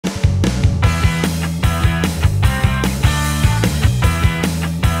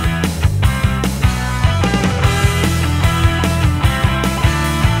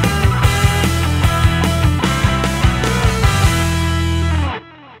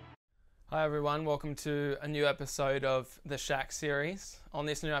Hi everyone, welcome to a new episode of the Shack series. On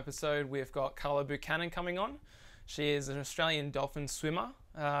this new episode, we've got Carla Buchanan coming on. She is an Australian dolphin swimmer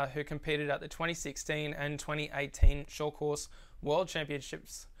who competed at the 2016 and 2018 short course World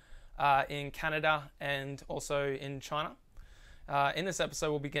Championships in Canada and also in China. In this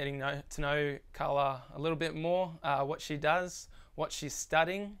episode, we'll be getting to know Carla a little bit more, what she does, what she's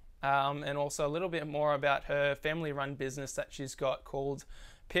studying, and also a little bit more about her family-run business that she's got called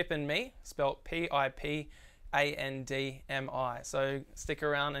Pip and Me, spelled Pipandmi. So stick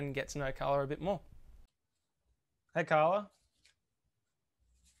around and get to know Carla a bit more. Hey Carla.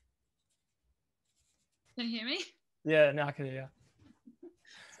 Can you hear me? Yeah, now I can hear you.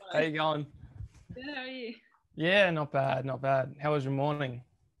 How you going? Good, how are you? Yeah, not bad, not bad. How was your morning?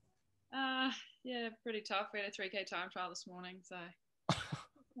 Yeah, pretty tough. We had a 3K time trial this morning, so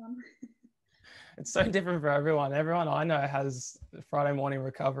It's so different for everyone. Everyone I know has Friday morning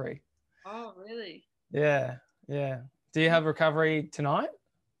recovery. Oh, really? Yeah. Do you have recovery tonight?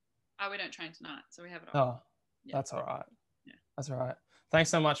 We don't train tonight, so we have it Oh, off. Yeah. that's all right. Yeah. That's all right. Thanks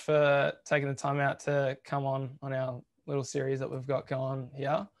so much for taking the time out to come on our little series that we've got going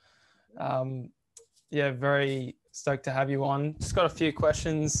here. Yeah, very stoked to have you on. Just got a few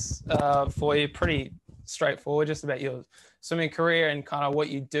questions for you, pretty straightforward, just about your swimming career and kind of what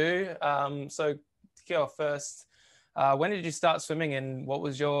you do. So to kick off first, when did you start swimming and what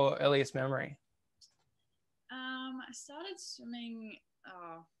was your earliest memory? I started swimming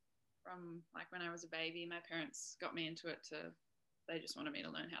from like when I was a baby. My parents got me into it they just wanted me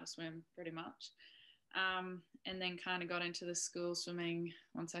to learn how to swim pretty much. And then kind of got into the school swimming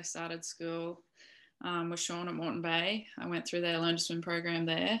once I started school with Shaun at Moreton Bay. I went through their learn to swim program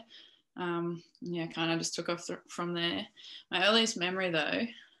there. Kind of just took off from there. My earliest memory though,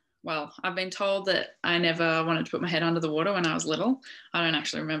 well, I've been told that I never wanted to put my head under the water when I was little. I don't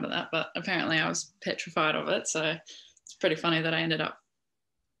actually remember that, but apparently I was petrified of it. So it's pretty funny that I ended up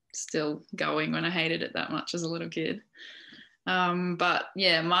still going when I hated it that much as a little kid. But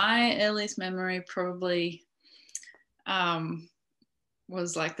yeah, my earliest memory probably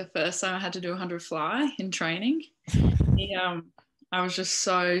was like the first time I had to do a 100 fly in training. I was just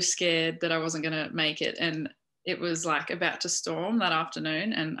so scared that I wasn't going to make it. And it was like about to storm that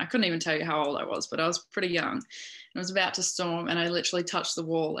afternoon. And I couldn't even tell you how old I was, but I was pretty young. It was about to storm and I literally touched the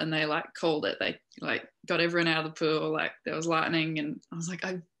wall and they like called it. They like got everyone out of the pool. Like there was lightning and I was like,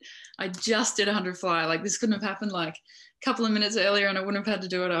 I just did a 100 fly. Like this couldn't have happened like a couple of minutes earlier and I wouldn't have had to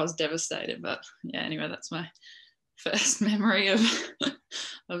do it. I was devastated. But yeah, anyway, that's my first memory of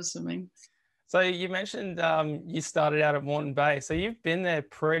swimming. So you mentioned you started out at Moreton Bay. So you've been there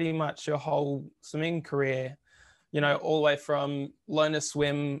pretty much your whole swimming career, all the way from learn to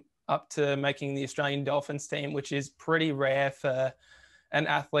swim up to making the Australian Dolphins team, which is pretty rare for an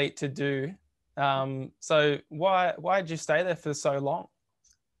athlete to do. So why did you stay there for so long?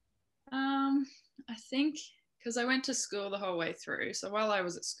 I think because I went to school the whole way through. So while I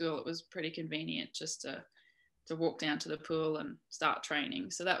was at school, it was pretty convenient just to walk down to the pool and start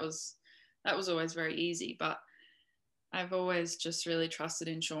training. So that was always very easy. But I've always just really trusted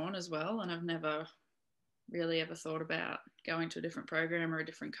in Shaun as well. And I've never really ever thought about going to a different program or a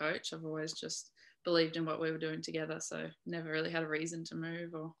different coach. I've always just believed in what we were doing together. So never really had a reason to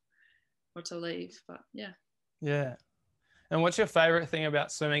move or to leave. But yeah. Yeah. And what's your favorite thing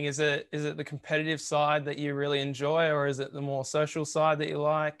about swimming? Is it the competitive side that you really enjoy, or is it the more social side that you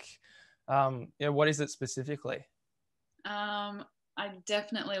like? What is it specifically? I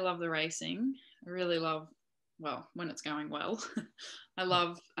definitely love the racing. I really love, well, when it's going well. I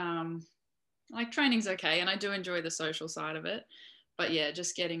love, like training's okay, and I do enjoy the social side of it. But yeah,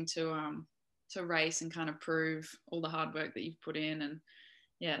 just getting to race and kind of prove all the hard work that you've put in, and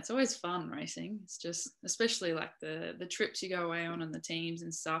yeah, it's always fun racing. It's just, especially like the trips you go away on and the teams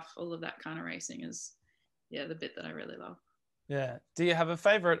and stuff. All of that kind of racing is, yeah, the bit that I really love. Yeah. Do you have a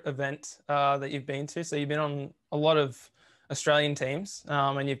favorite event that you've been to? So you've been on a lot of Australian teams,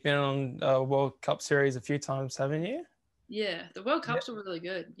 and you've been on a World Cup series a few times, haven't you? Yeah, the World Cups were really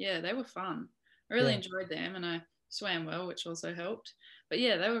good. Yeah, they were fun. I really enjoyed them, and I swam well, which also helped. But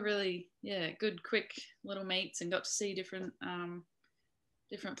yeah, they were really good, quick little meets, and got to see different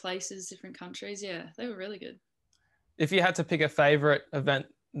places, different countries. Yeah, they were really good. If you had to pick a favorite event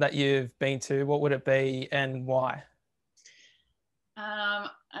that you've been to, what would it be and why?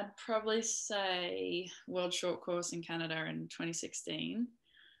 I'd probably say World Short Course in Canada in 2016.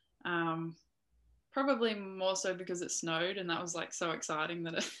 Probably more so because it snowed, and that was like so exciting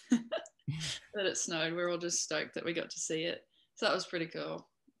that it snowed. We were all just stoked that we got to see it. So that was pretty cool.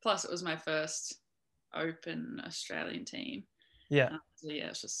 Plus, it was my first open Australian team. Yeah. So yeah,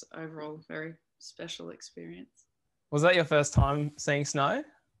 it's just overall very special experience. Was that your first time seeing snow?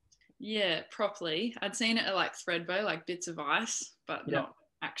 Yeah, properly. I'd seen it at like Thredbo, like bits of ice, but Yeah. not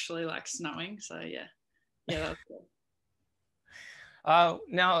actually like snowing. So yeah, that was good.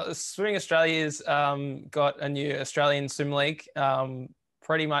 Now, Swimming Australia's got a new Australian swim league.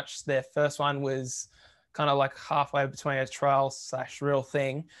 Pretty much their first one was kind of like halfway between a trial / real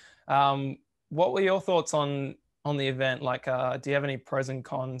thing. What were your thoughts on the event? Like, do you have any pros and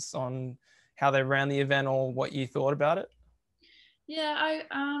cons on how they ran the event or what you thought about it? Yeah,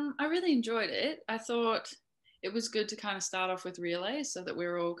 I really enjoyed it. I thought it was good to kind of start off with relays so that we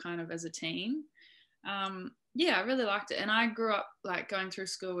were all kind of as a team. Yeah, I really liked it, and I grew up like going through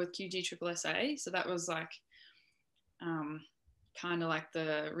school with QG so that was like kind of like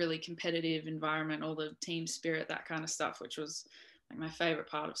the really competitive environment, all the team spirit, that kind of stuff, which was like my favorite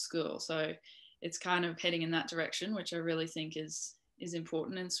part of school. So it's kind of heading in that direction, which I really think is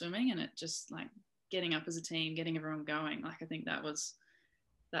important in swimming, and it just like getting up as a team, getting everyone going. Like I think that's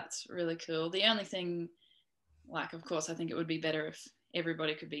really cool. The only thing, like, of course, I think it would be better if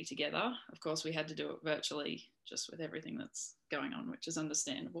everybody could be together. Of course, we had to do it virtually just with everything that's going on, which is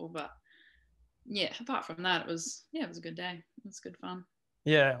understandable. But yeah, apart from that, it was a good day. It was good fun.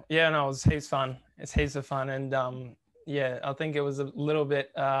 Yeah, no, it was heaps fun. It's heaps of fun, and yeah, I think it was a little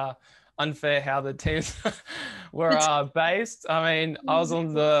bit unfair how the teams were based. I mean, I was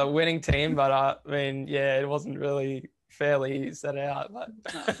on the winning team, but I mean, yeah, it wasn't really fairly set out. But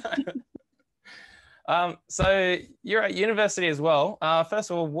so you're at university as well.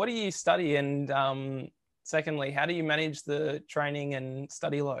 First of all, what do you study, and secondly, how do you manage the training and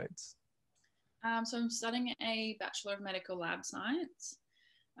study loads? So I'm studying a Bachelor of Medical Lab Science.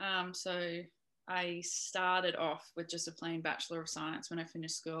 So I started off with just a plain Bachelor of Science when I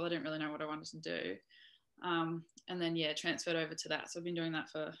finished school. I didn't really know what I wanted to do. And then, yeah, transferred over to that. So I've been doing that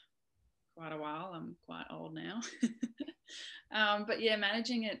for quite a while. I'm quite old now. But yeah,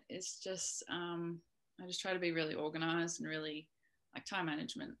 managing it is just, I just try to be really organized and really like time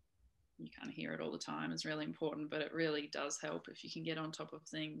management. You kind of hear it all the time, is really important, but it really does help if you can get on top of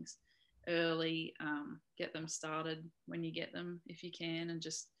things early, get them started when you get them if you can, and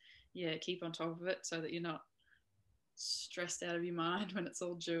just yeah, keep on top of it so that you're not stressed out of your mind when it's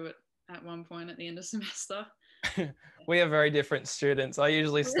all due at one point at the end of semester. We are very different students. I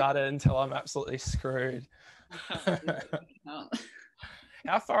usually start it until I'm absolutely screwed.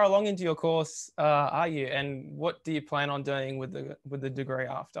 How far along into your course are you, and what do you plan on doing with the degree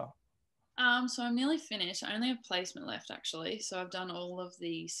after? So I'm nearly finished. I only have placement left actually. So I've done all of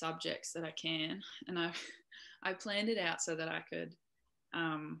the subjects that I can, and I planned it out so that I could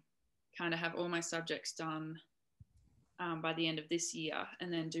kind of have all my subjects done by the end of this year,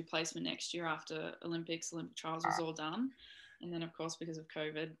 and then do placement next year after Olympic trials was all done. And then of course because of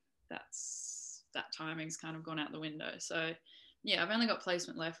COVID, that timing's kind of gone out the window. So yeah, I've only got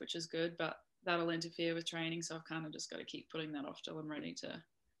placement left, which is good, but that'll interfere with training. So I've kind of just got to keep putting that off till I'm ready to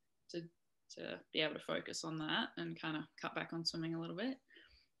be able to focus on that and kind of cut back on swimming a little bit.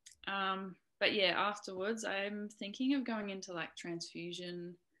 But yeah, afterwards, I'm thinking of going into like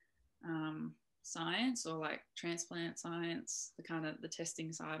transfusion science or like transplant science, the kind of the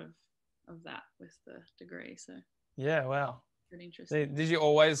testing side of that with the degree. So yeah, wow. Pretty interesting. Did you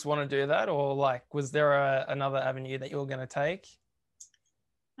always want to do that, or like was there another avenue that you were going to take?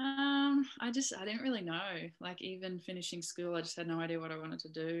 I didn't really know. Like even finishing school, I just had no idea what I wanted to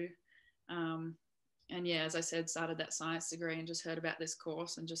do. And yeah, as I said, started that science degree and just heard about this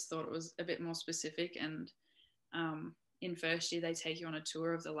course and just thought it was a bit more specific. And in first year, they take you on a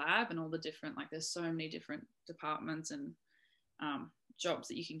tour of the lab and all the different, like there's so many different departments and jobs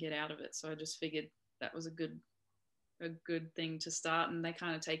that you can get out of it. So I just figured that was a good thing to start. And they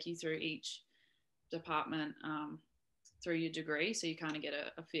kind of take you through each department through your degree. So you kind of get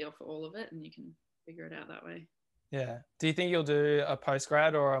a feel for all of it and you can figure it out that way. Yeah. Do you think you'll do a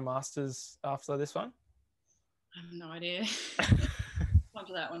postgrad or a master's after this one? I have no idea.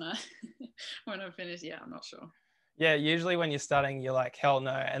 After that when I finish, yeah, I'm not sure. Yeah, usually when you're studying, you're like, hell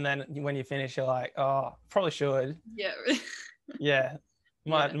no. And then when you finish, you're like, oh, probably should. Yeah. Yeah.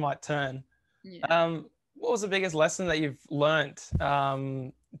 Might turn. Yeah. What was the biggest lesson that you've learnt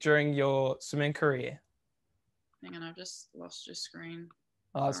during your swimming career? Hang on, I've just lost your screen.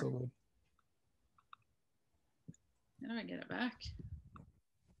 Oh, that's all good. How do I get it back?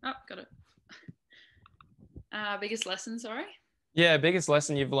 Oh, got it. Biggest lesson, sorry? Yeah, biggest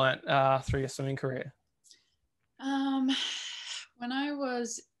lesson you've learnt through your swimming career? When I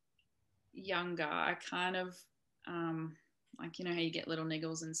was younger, I kind of, like, you know how you get little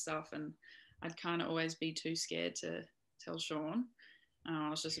niggles and stuff, and I'd kind of always be too scared to tell Shaun. I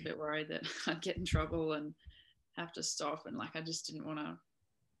was just a bit worried that I'd get in trouble and have to stop. And like, I just didn't want to,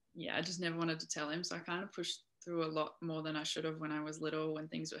 yeah, I just never wanted to tell him. So I kind of pushed through a lot more than I should have when I was little, when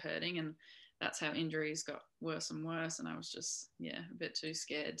things were hurting. And that's how injuries got worse and worse. And I was just, yeah, a bit too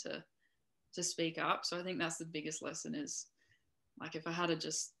scared to speak up. So I think that's the biggest lesson is like, if I had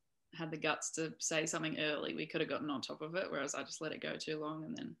just had the guts to say something early, we could have gotten on top of it. Whereas I just let it go too long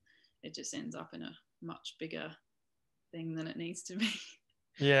and then it just ends up in a much bigger thing than it needs to be.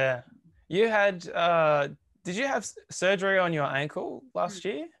 Yeah. You had, did you have surgery on your ankle last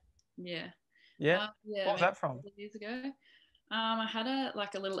year? Yeah. Yeah. Yeah, What was maybe that a from? couple of years ago. I had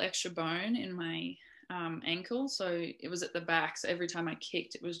a little extra bone in my ankle, so it was at the back. So every time I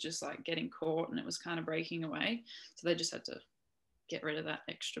kicked, it was just like getting caught, and it was kind of breaking away. So they just had to get rid of that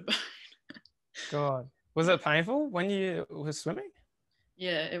extra bone. God. Was it painful when you were swimming?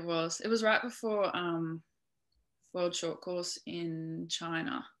 Yeah, it was. It was right before World Short Course in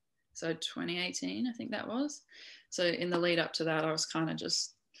China, so 2018, I think that was. So in the lead up to that, I was kind of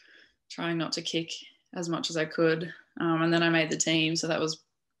just trying not to kick as much as I could. And then I made the team, so that was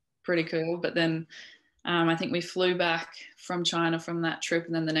pretty cool. But then I think we flew back from China from that trip,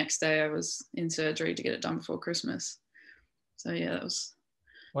 and then the next day I was in surgery to get it done before Christmas. So yeah, that was.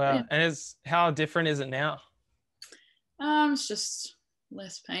 Yeah. Wow. And how different is it now? It's just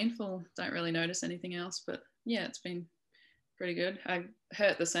less painful. Don't really notice anything else, but yeah, it's been pretty good. I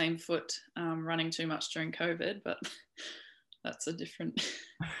hurt the same foot running too much during COVID, but that's a different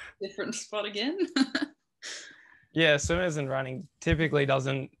spot again. Yeah, swimmers and running typically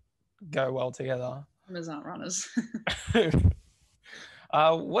doesn't go well together. Swimmers aren't runners.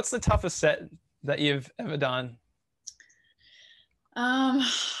 What's the toughest set that you've ever done? I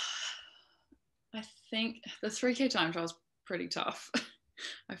think the 3K time trial is pretty tough.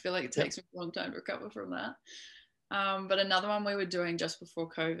 I feel like it takes me a long time to recover from that. But another one we were doing just before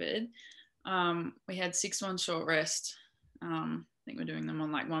COVID, we had 6-1 short rest. I think we're doing them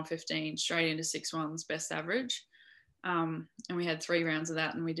on like 115 straight into 6-1s best average. And we had 3 rounds of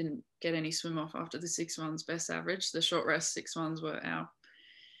that, and we didn't get any swim off after the 6-1s best average. The short rest 6-1s were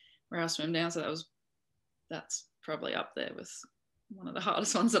our swim down, so that's probably up there with one of the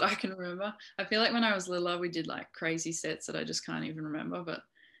hardest ones that I can remember. I feel like when I was littler, we did like crazy sets that I just can't even remember. But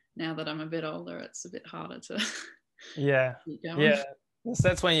now that I'm a bit older, it's a bit harder to Yeah. keep going. Yeah. The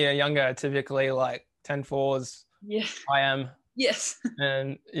sets when you're younger are typically like 10 fours. Yeah. I am. Yes.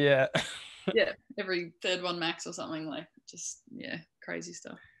 And yeah. Yeah. Every third one max or something, like just, yeah, crazy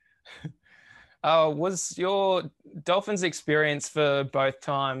stuff. Was your Dolphins experience for both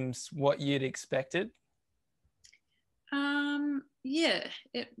times what you'd expected? Yeah,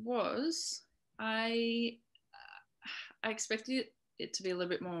 it was. I expected it to be a little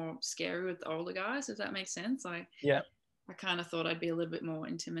bit more scary with the older guys, if that makes sense. Yeah. I kind of thought I'd be a little bit more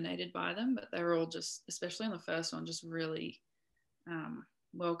intimidated by them, but they were all just, especially in the first one, just really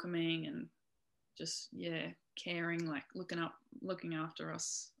welcoming and just, yeah, caring, like looking after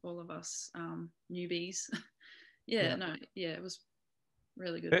us, all of us newbies. Yeah, no, yeah, it was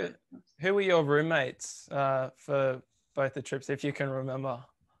really good. Who were your roommates for both the trips, if you can remember?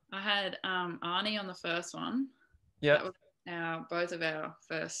 I had Arnie on the first one. Yeah. That was both of our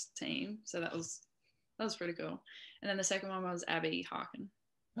first team, so that was pretty cool. And then the second one was Abby Harkin.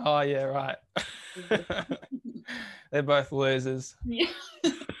 Oh yeah, right. They're both losers. Yeah.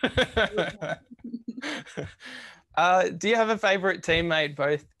 Do you have a favorite teammate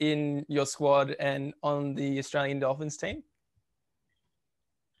both in your squad and on the Australian Dolphins team?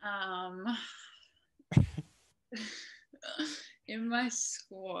 In my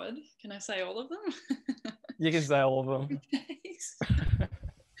squad, can I say all of them? You can say all of them.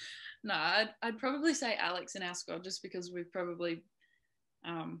 No, I'd probably say Alex in our squad, just because we've probably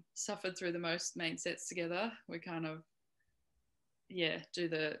suffered through the most main sets together. We kind of, yeah, do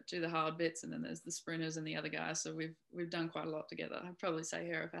the hard bits, and then there's the sprinters and the other guys. So we've done quite a lot together. I'd probably say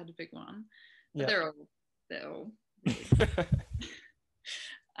her if I had to pick one. But they're all really good.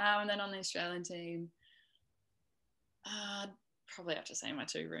 And then on the Australian team, I'd probably have to say my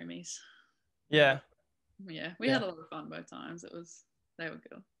 2 roomies. Yeah. Yeah, we had a lot of fun both times. They were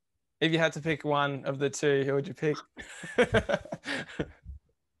good. If you had to pick one of the 2, who would you pick?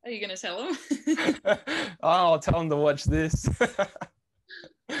 Are you going to tell them? I'll tell them to watch this. No,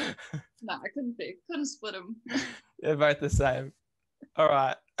 I couldn't pick. Couldn't split them. They're both the same. All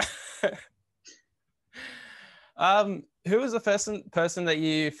right. Who was the first person that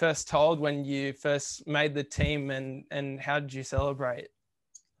you first told when you first made the team, and how did you celebrate?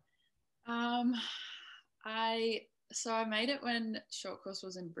 I made it when short course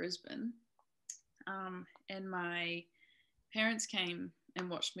was in Brisbane, and my parents came and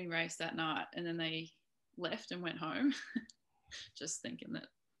watched me race that night, and then they left and went home, just thinking that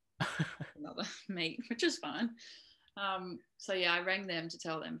another meet, which is fine. So yeah, I rang them to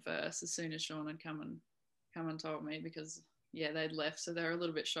tell them first as soon as Shaun had come and told me, because yeah, they'd left, so they were a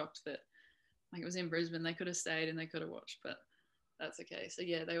little bit shocked that like it was in Brisbane. They could have stayed and they could have watched, but that's okay. So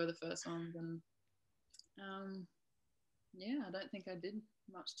yeah, they were the first ones, and yeah, I don't think I did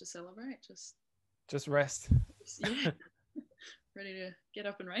much to celebrate. Just rest. Yeah, ready to get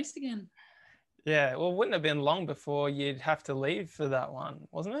up and race again. Yeah, well, wouldn't have been long before you'd have to leave for that one,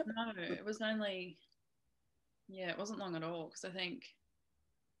 wasn't it? No, it was only, yeah, it wasn't long at all, because I think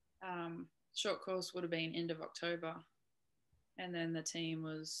short course would have been end of October, and then the team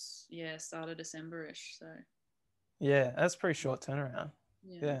was, yeah, started December-ish. So yeah, that's pretty short turnaround.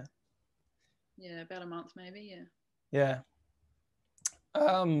 Yeah. Yeah, about a month maybe. Yeah.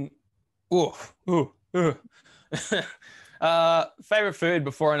 Favorite food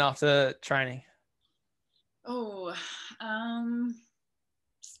before and after training? Oh,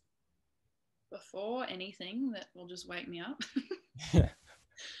 before anything that will just wake me up. Yeah,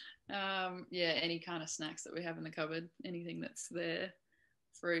 any kind of snacks that we have in the cupboard, anything that's there,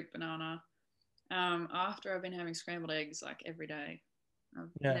 fruit, banana. After, I've been having scrambled eggs like every day. I've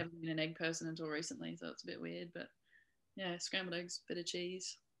never been an egg person until recently, so it's a bit weird, but yeah, scrambled eggs, bit of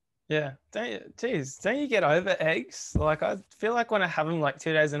cheese. Yeah, don't you get over eggs? Like, I feel like when I have them like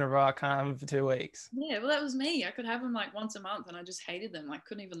 2 days in a row, I can't have them for 2 weeks. Yeah, well, that was me. I could have them like once a month, and I just hated them. Like,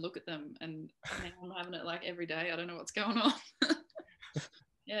 couldn't even look at them. And now I'm having it like every day. I don't know what's going on.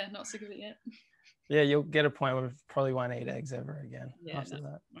 Yeah, not sick of it yet. Yeah, you'll get a point where you probably won't eat eggs ever again after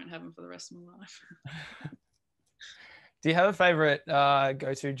that. Won't have them for the rest of my life. Do you have a favorite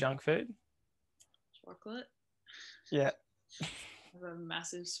go-to junk food? Chocolate. Yeah. I have a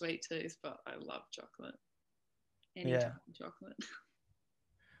massive sweet tooth, but I love chocolate. Any type of chocolate.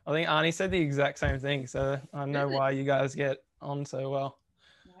 I think Arnie said the exact same thing, so I know why you guys get on so well.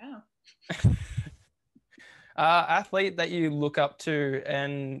 Wow. Athlete that you look up to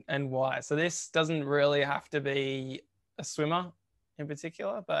and why? So this doesn't really have to be a swimmer in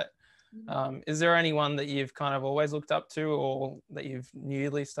particular, but is there anyone that you've kind of always looked up to, or that you've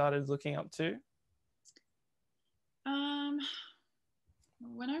newly started looking up to?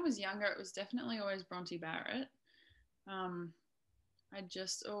 When I was younger, it was definitely always Bronte Barrett. I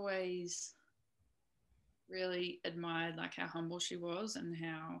just always really admired like how humble she was, and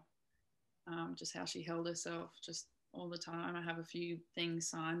how just how she held herself just all the time. I have a few things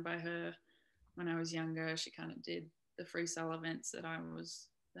signed by her when I was younger. She kind of did the freestyle events that I was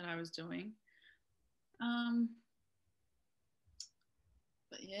doing.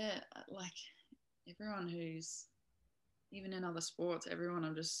 But yeah, like everyone who's even in other sports, everyone,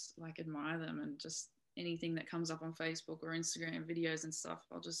 I'm just like admire them, and just anything that comes up on Facebook or Instagram videos and stuff,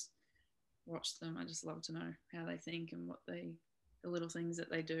 I'll just watch them. I just love to know how they think and the little things that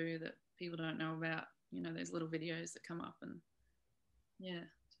they do that people don't know about, those little videos that come up, and yeah,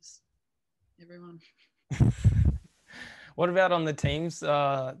 just everyone. What about on the teams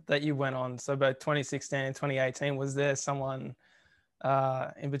that you went on? So both 2016 and 2018, was there someone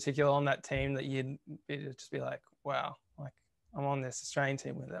in particular on that team that you'd just be like, wow, like I'm on this Australian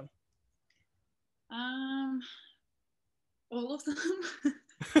team with them? All of them.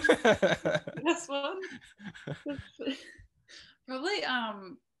 That's one. Probably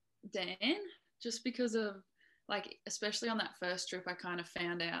Dan, just because of like, especially on that first trip, I kind of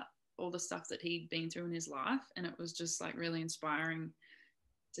found out all the stuff that he'd been through in his life, and it was just like really inspiring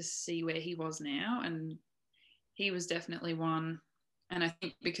to see where he was now. And he was definitely one. And I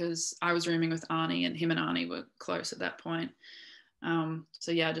think because I was rooming with Arnie, and him and Arnie were close at that point.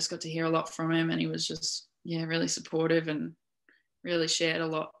 So yeah, I just got to hear a lot from him, and he was just, yeah, really supportive and really shared a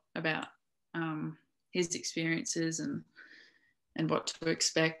lot about his experiences and what to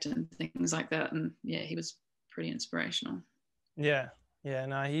expect and things like that. And yeah, he was pretty inspirational. Yeah.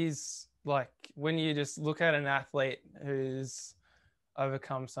 No, he's like, when you just look at an athlete who's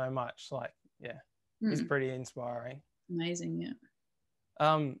overcome so much, like, yeah, he's pretty inspiring. Amazing. Yeah.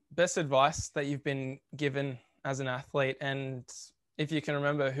 Best advice that you've been given as an athlete, and if you can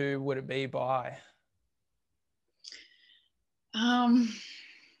remember, who would it be by?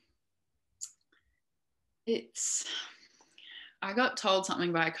 I got told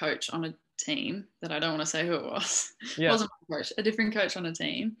something by a coach on a team that I don't want to say who it was. Yeah. It wasn't my coach, a different coach on a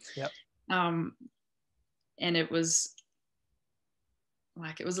team. Yep. And it was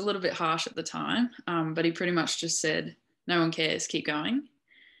like, it was a little bit harsh at the time, but he pretty much just said, no one cares, keep going.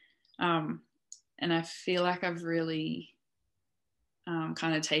 And I feel like I've really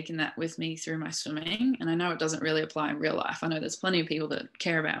kind of taken that with me through my swimming. And I know it doesn't really apply in real life. I know there's plenty of people that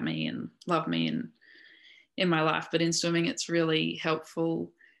care about me and love me and in my life, but in swimming, it's really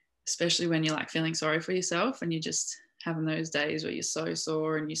helpful, especially when you're like feeling sorry for yourself and you're just having those days where you're so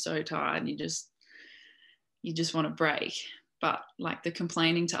sore and you're so tired and you just want to break. But like the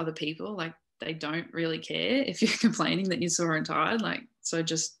complaining to other people, like they don't really care if you're complaining that you're sore and tired. Like, so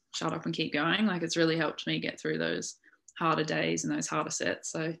just shut up and keep going. Like it's really helped me get through those harder days and those harder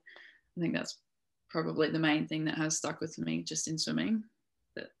sets. So I think that's probably the main thing that has stuck with me just in swimming.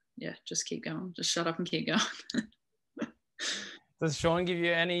 That yeah, just keep going. Just shut up and keep going. Does Shaun give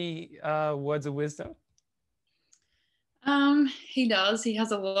you any words of wisdom? He does. He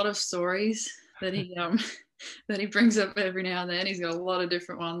has a lot of stories that he that he brings up every now and then. He's got a lot of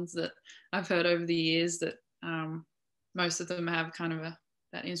different ones that I've heard over the years that most of them have kind of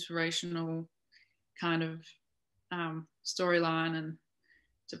that inspirational kind of storyline and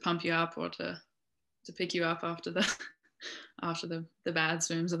to pump you up or to pick you up after the after the bad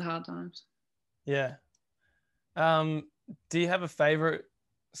swims or the hard times. Yeah. Do you have a favorite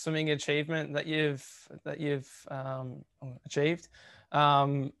swimming achievement that you've achieved?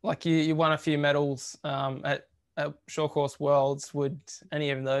 Like you won a few medals at short course worlds. Would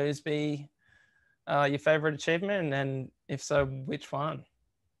any of those be your favorite achievement? And if so, which one?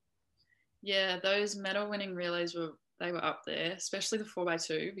 Yeah, those medal winning relays were up there, especially the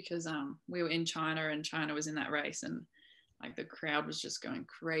 4x2 because we were in China and China was in that race and like the crowd was just going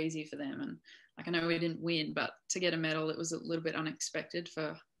crazy for them. And like I know we didn't win, but to get a medal, it was a little bit unexpected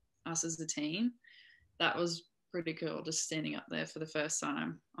for us as a team. That was pretty cool, just standing up there for the first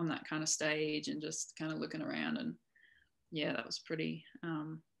time on that kind of stage and just kind of looking around. And yeah, that was pretty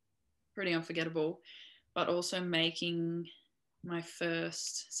unforgettable. But also making my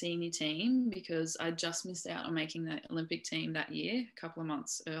first senior team because I just missed out on making the Olympic team that year, a couple of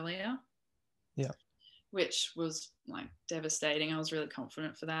months earlier. Yeah. Which was like devastating. I was really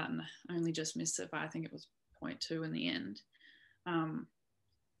confident for that and I only just missed it by I think it was 0.2 in the end.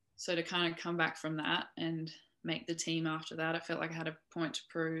 So to kind of come back from that and make the team after that, I felt like I had a point to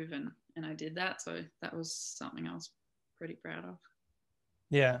prove and I did that. So that was something I was pretty proud of.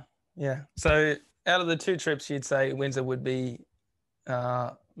 Yeah. Yeah. So out of the two trips, you'd say Windsor would be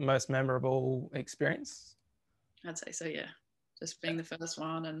most memorable experience? I'd say so, yeah. Just being the first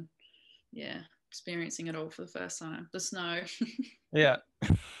one and yeah, experiencing it all for the first time. The snow. Yeah.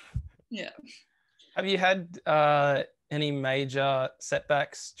 Yeah. Have you had any major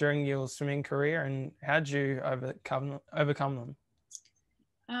setbacks during your swimming career and how did you overcome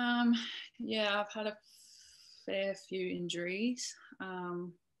them? Yeah, I've had a fair few injuries.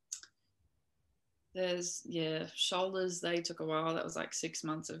 There's shoulders, they took a while. That was like 6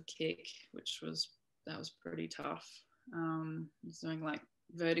 months of kick, that was pretty tough. I was doing like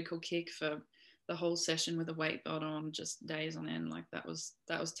vertical kick for the whole session with a weight belt on, just days on end. Like that was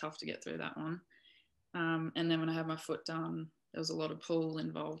tough to get through that one. And then when I had my foot done, there was a lot of pull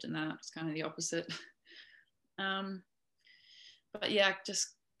involved in that. It's kind of the opposite. But yeah, just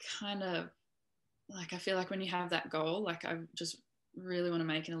kind of like I feel like when you have that goal, like I just really want to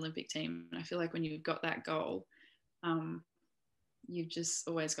make an Olympic team. And I feel like when you've got that goal, you've just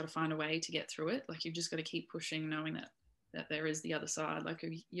always got to find a way to get through it. Like you've just got to keep pushing, knowing that there is the other side. Like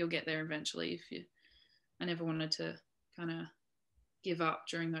you'll get there eventually. I never wanted to kind of give up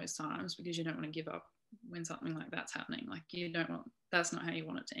during those times because you don't want to give up when something like that's happening. Like that's not how you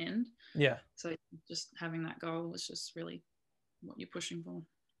want it to end. Yeah. So just having that goal is just really what you're pushing for.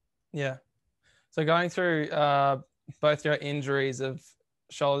 Yeah. So going through both your injuries of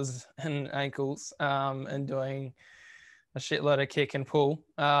shoulders and ankles and doing a shitload of kick and pull,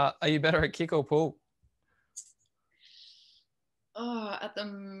 are you better at kick or pull? Oh, I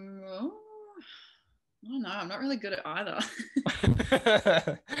don't know. I'm not really good at either.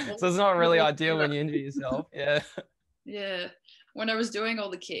 So it's not really ideal when you injure yourself. Yeah. Yeah. When I was doing all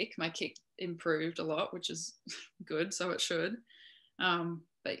the kick, my kick improved a lot, which is good. So it should.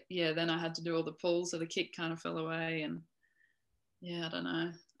 But yeah, then I had to do all the pulls, so the kick kind of fell away. And yeah, I don't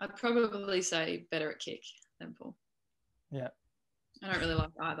know. I'd probably say better at kick than pull. Yeah. I don't really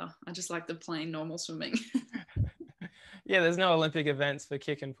like either. I just like the plain normal swimming. Yeah, there's no Olympic events for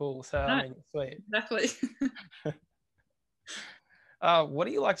kick and pull, so No, I mean, sweet. Exactly. What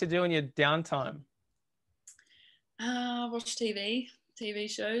do you like to do in your downtime? Watch TV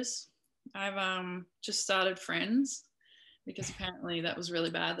shows. I've just started Friends because apparently that was really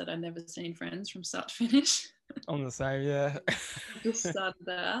bad that I'd never seen Friends from start to finish. I'm the same, yeah. Just started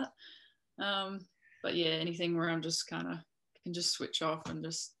that. But yeah, anything where I'm just kind of can just switch off and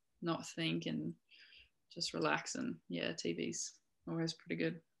just not think and just relax and yeah, TV's always pretty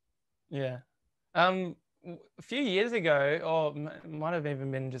good. Yeah. A few years ago, or might have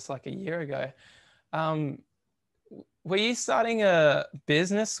even been just like a year ago, were you starting a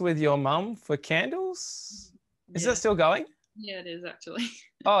business with your mum for candles? Is that Yeah. still going? Yeah, it is actually.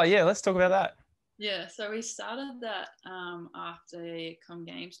 Oh yeah, let's talk about that. Yeah, so we started that after Com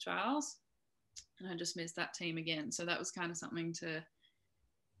Games trials, and I just missed that team again. So that was kind of something to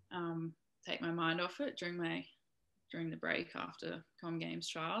take my mind off it during the break after Com Games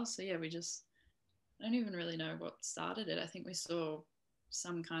trials. So yeah, I don't even really know what started it. I think we saw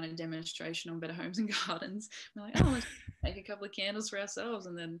some kind of demonstration on Better Homes and Gardens. We're like, oh, let's make a couple of candles for ourselves,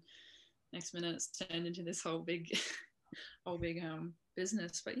 and then next minute it's turned into this whole big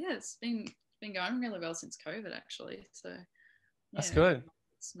business. But yeah, it's been going really well since COVID actually. So yeah, That's good.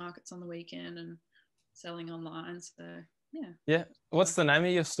 Markets on the weekend and selling online. So yeah. Yeah. What's the name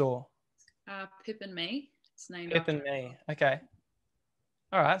of your store? Pip and Me. It's named Pip after. and Me. Okay.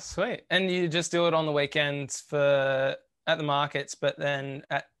 All right, sweet. And you just do it on the weekends at the markets, but then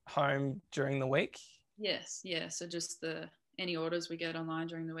at home during the week? Yes, yeah. So just any orders we get online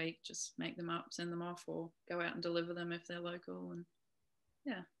during the week, just make them up, send them off, or go out and deliver them if they're local. And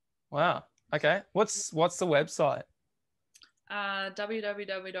yeah. Wow. Okay. What's the website?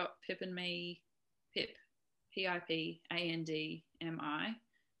 www.pipandme,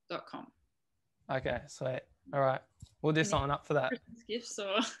 PIPANDMI.com. Okay, sweet. All right. We'll do something up for that. Christmas gifts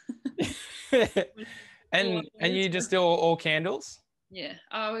or and you just do all candles? Yeah.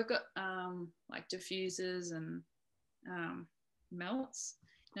 We've got like diffusers and melts.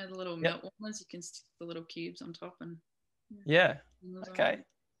 You know, the little melt warmers. You can stick the little cubes on top and. Yeah. Okay.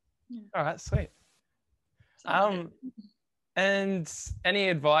 Yeah. All right. Sweet. And any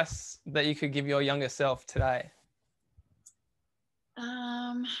advice that you could give your younger self today?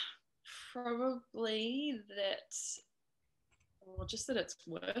 Probably that, well, just that it's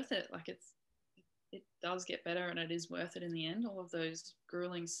worth it. Like it does get better, and it is worth it in the end. All of those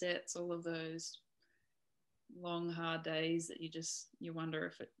grueling sets, all of those long, hard days that you wonder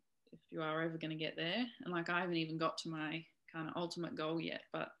if you are ever going to get there. And like I haven't even got to my kind of ultimate goal yet,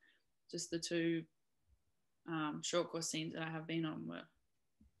 but just the two short course teams that I have been on were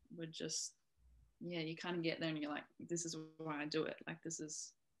just, yeah, you kind of get there and you're like, this is why I do it. Like this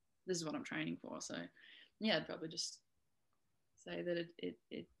is what I'm training for. So yeah, I'd probably just say that it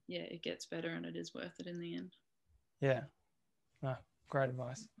gets better and it is worth it in the end. Yeah. No, great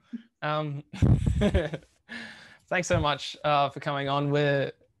advice. Thanks so much for coming on.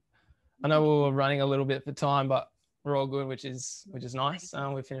 I know we were running a little bit for time, but we're all good, which is nice.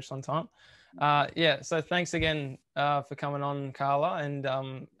 We finished on time. Yeah. So thanks again for coming on, Carla, and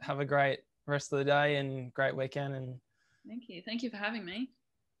have a great rest of the day and great weekend. And thank you for having me.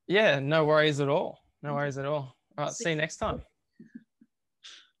 Yeah, no worries at all. No worries at all. All right, see you next time.